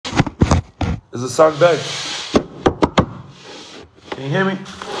Is the sound back? Can you hear me?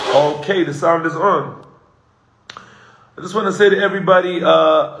 Okay, the sound is on. I just want to say to everybody,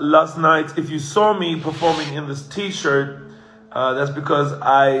 last night, if you saw me performing in this t-shirt, that's because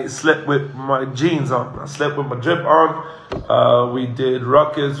I slept with my jeans on. I slept with my drip on. We did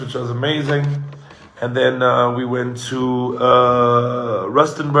Ruckus, which was amazing. And then we went to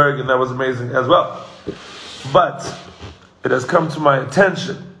Rustenburg, and that was amazing as well. But it has come to my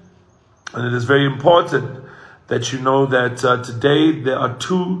attention, and it is very important that you know that today there are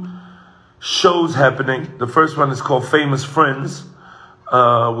two shows happening. The first one is called Famous Friends,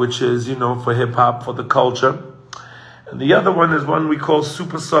 which is, you know, for hip-hop, for the culture. And the other one is one we call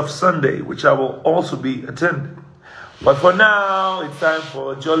Super Soft Sunday, which I will also be attending. But for now, it's time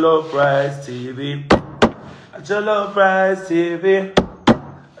for Jollof Rice TV. Jollof Rice TV.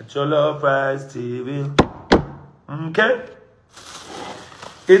 Jollof Rice TV. Okay?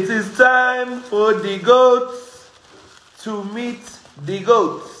 It is time for the goats to meet the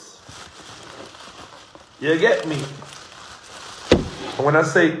goats. You get me? When I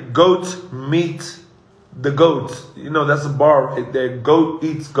say goat meet the goat, you know, that's a bar right there. Goat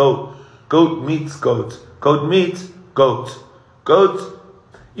eats goat. Goat meets goat. Goat meets goat. Goat,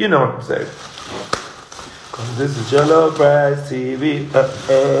 you know what I'm saying. Cause this is Jollof Rice TV.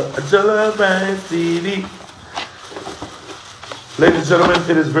 Jollof Rice TV. Ladies and gentlemen,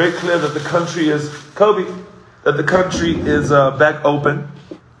 it is very clear that the country is, that the country is back open.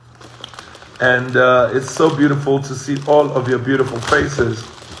 And it's so beautiful to see all of your beautiful faces.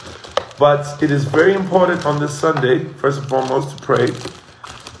 But it is very important on this Sunday, first and foremost, to pray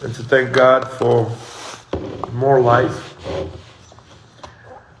and to thank God for more life.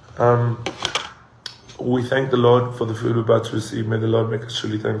 We thank the Lord for the food we're about to receive. May the Lord make us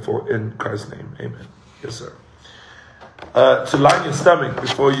truly thankful in Christ's name. Amen. Yes, sir. To line your stomach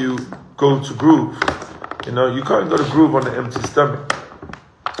before you go to groove. You know, you can't go to groove on an empty stomach.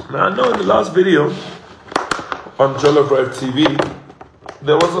 Now, I know in the last video on Jollof Rice TV,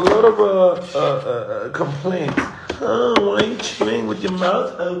 there was a lot of complaints. Oh, why are you chewing with your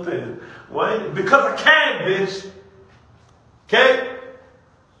mouth open? Why? Because I can, bitch. Okay?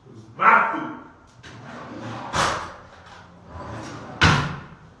 It's my food.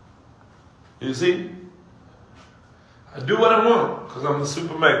 You see? I do what I want because I'm the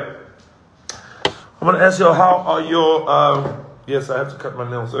Superman. I'm going to ask you, how are your... yes, I have to cut my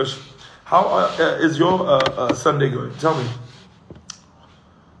nails. How is your Sunday going? Tell me.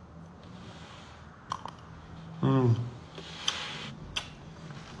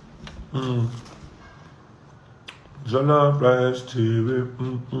 Jollof Rice TV.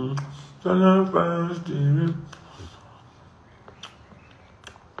 Jollof Rice TV.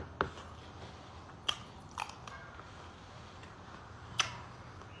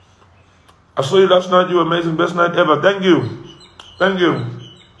 I saw you last night. You were amazing. Best night ever. Thank you. Thank you.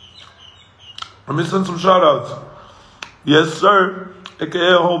 Let me send some shout outs. Yes, sir.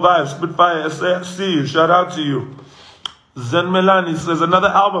 AKA Whole Vibe. Spitfire. SAFC. Shout out to you. Zen Melani says another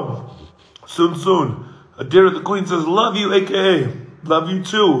album. Soon. Adira the Queen says, love you, AKA. Love you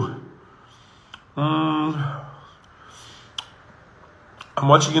too. I'm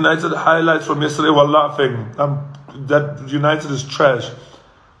watching United highlights from yesterday while laughing. That United is trash.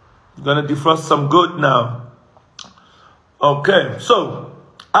 I'm gonna defrost some goat now. Okay, so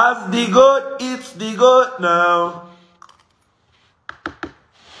as the goat eats the goat now.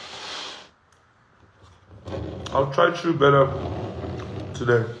 I'll try to better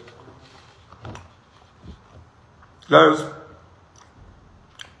today. Guys,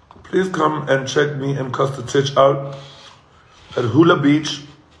 please come and check me and Costa Titch out at Hula Beach.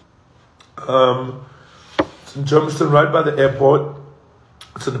 It's in Germiston, right by the airport.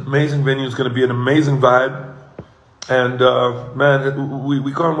 It's an amazing venue. It's going to be an amazing vibe. And man,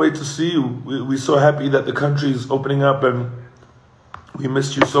 we can't wait to see you. We're so happy that the country is opening up and we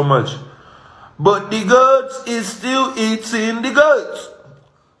missed you so much. But the goats is still eating the goats.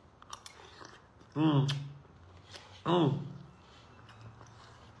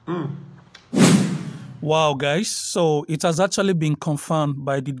 Wow, guys. So it has actually been confirmed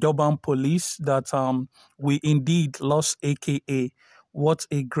by the Durban police that we indeed lost AKA. What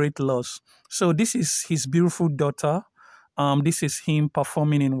a great loss. So this is his beautiful daughter. This is him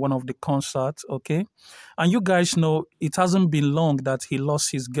performing in one of the concerts, okay? And you guys know it hasn't been long that he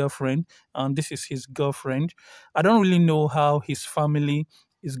lost his girlfriend, and this is his girlfriend. I don't really know how his family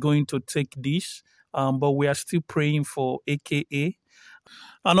is going to take this, but we are still praying for AKA.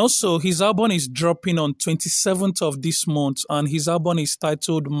 And also, his album is dropping on 27th of this month, and his album is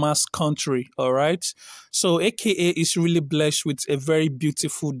titled Mass Country, all right? So AKA is really blessed with a very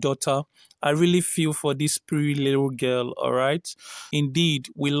beautiful daughter, I really feel for this pretty little girl, all right? Indeed,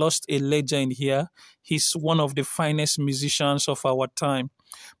 we lost a legend here. He's one of the finest musicians of our time.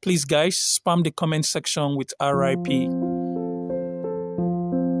 Please, guys, spam the comment section with R.I.P.